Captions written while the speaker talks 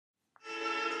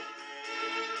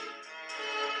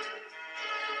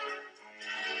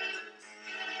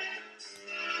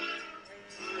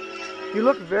You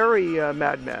look very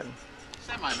madman.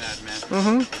 Semi-madman.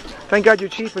 Mm-hmm. Thank God you're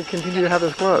cheap and continue to have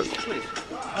those clothes. Please.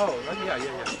 Oh, yeah.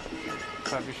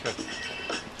 Probably should.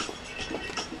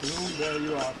 There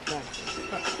you are.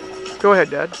 Thanks. Go ahead,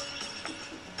 Dad.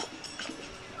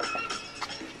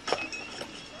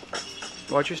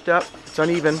 Watch your step. It's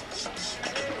uneven.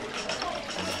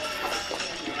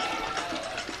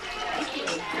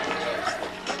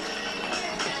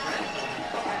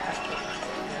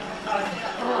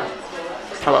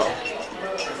 Hello.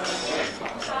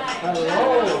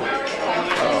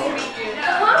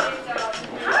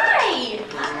 Hi!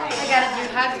 I gotta do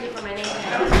hugs before my name.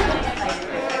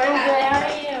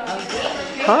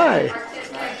 Hi.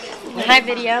 Hi,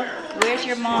 video. Where's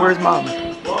your mom? Where's Mom?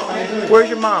 Where's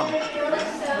your mom?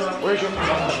 Where's your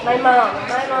mom? My mom.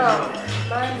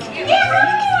 What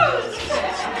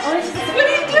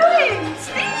are you doing?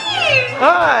 Steve!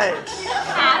 Hi.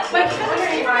 My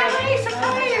surprise!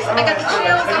 I got the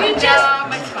chills. Good job.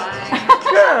 My spine.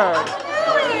 Good.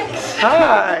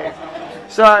 Hi.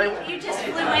 Sorry. You just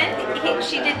flew in?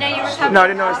 She didn't know you were coming? No, I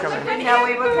didn't know he was coming. No,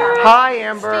 we were coming. Hi,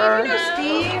 Amber.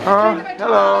 Steve?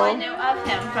 Hello. I know of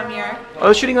him from your... I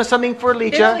was shooting on something for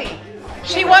Licha. Italy.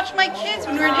 She watched my kids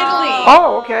when we were in Italy.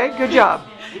 Oh, okay. Good job.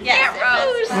 Yes,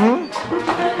 Rose.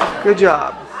 Good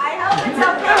job.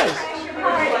 Nice.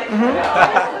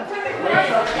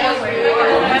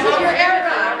 This is your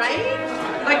era, right?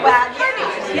 Like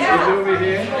Yeah. Over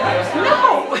here.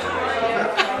 No.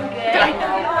 I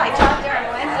know. I talked to her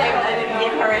on Wednesday, but I didn't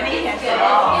give her any hint at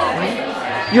all.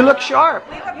 You look sharp.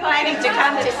 We were planning to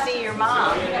come to see your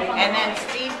mom, and then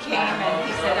Steve came and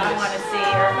he said, I want to see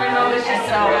her. And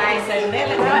so I said,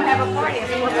 let's go and have a party. I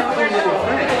said, what's the party?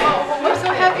 I'm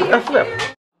so happy. A flip.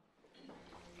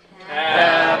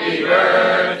 Happy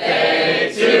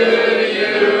birthday to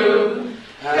you.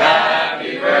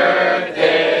 Happy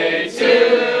birthday to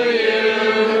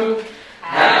you.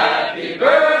 Happy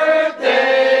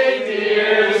birthday,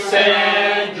 dear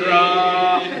Sandra.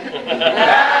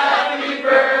 Happy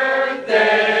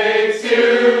birthday to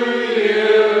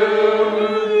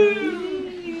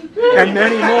you. And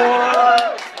many more.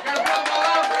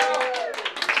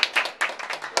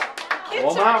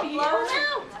 Kids are cute.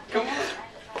 Come on.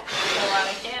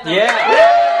 Yeah.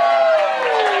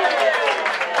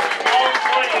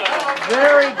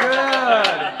 Very good.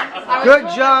 Good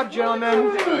job, gentlemen.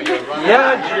 Good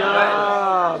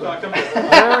job.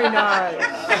 Very nice.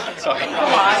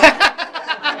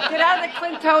 Get out of the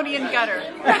Clintonian gutter.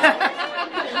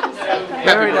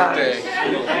 Very nice.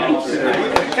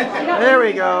 There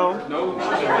we go.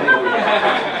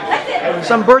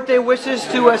 Some birthday wishes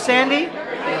to Sandy?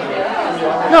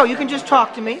 No, you can just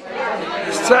talk to me.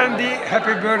 Sandy,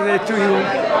 happy birthday to you.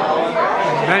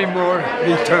 And many more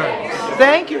returns.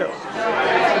 Thank you.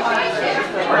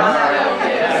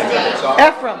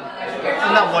 Ephraim,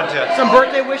 Not one to. some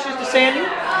birthday wishes to Sandy?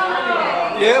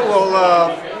 Yeah,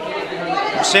 well,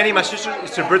 Sandy, my sister,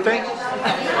 it's her birthday.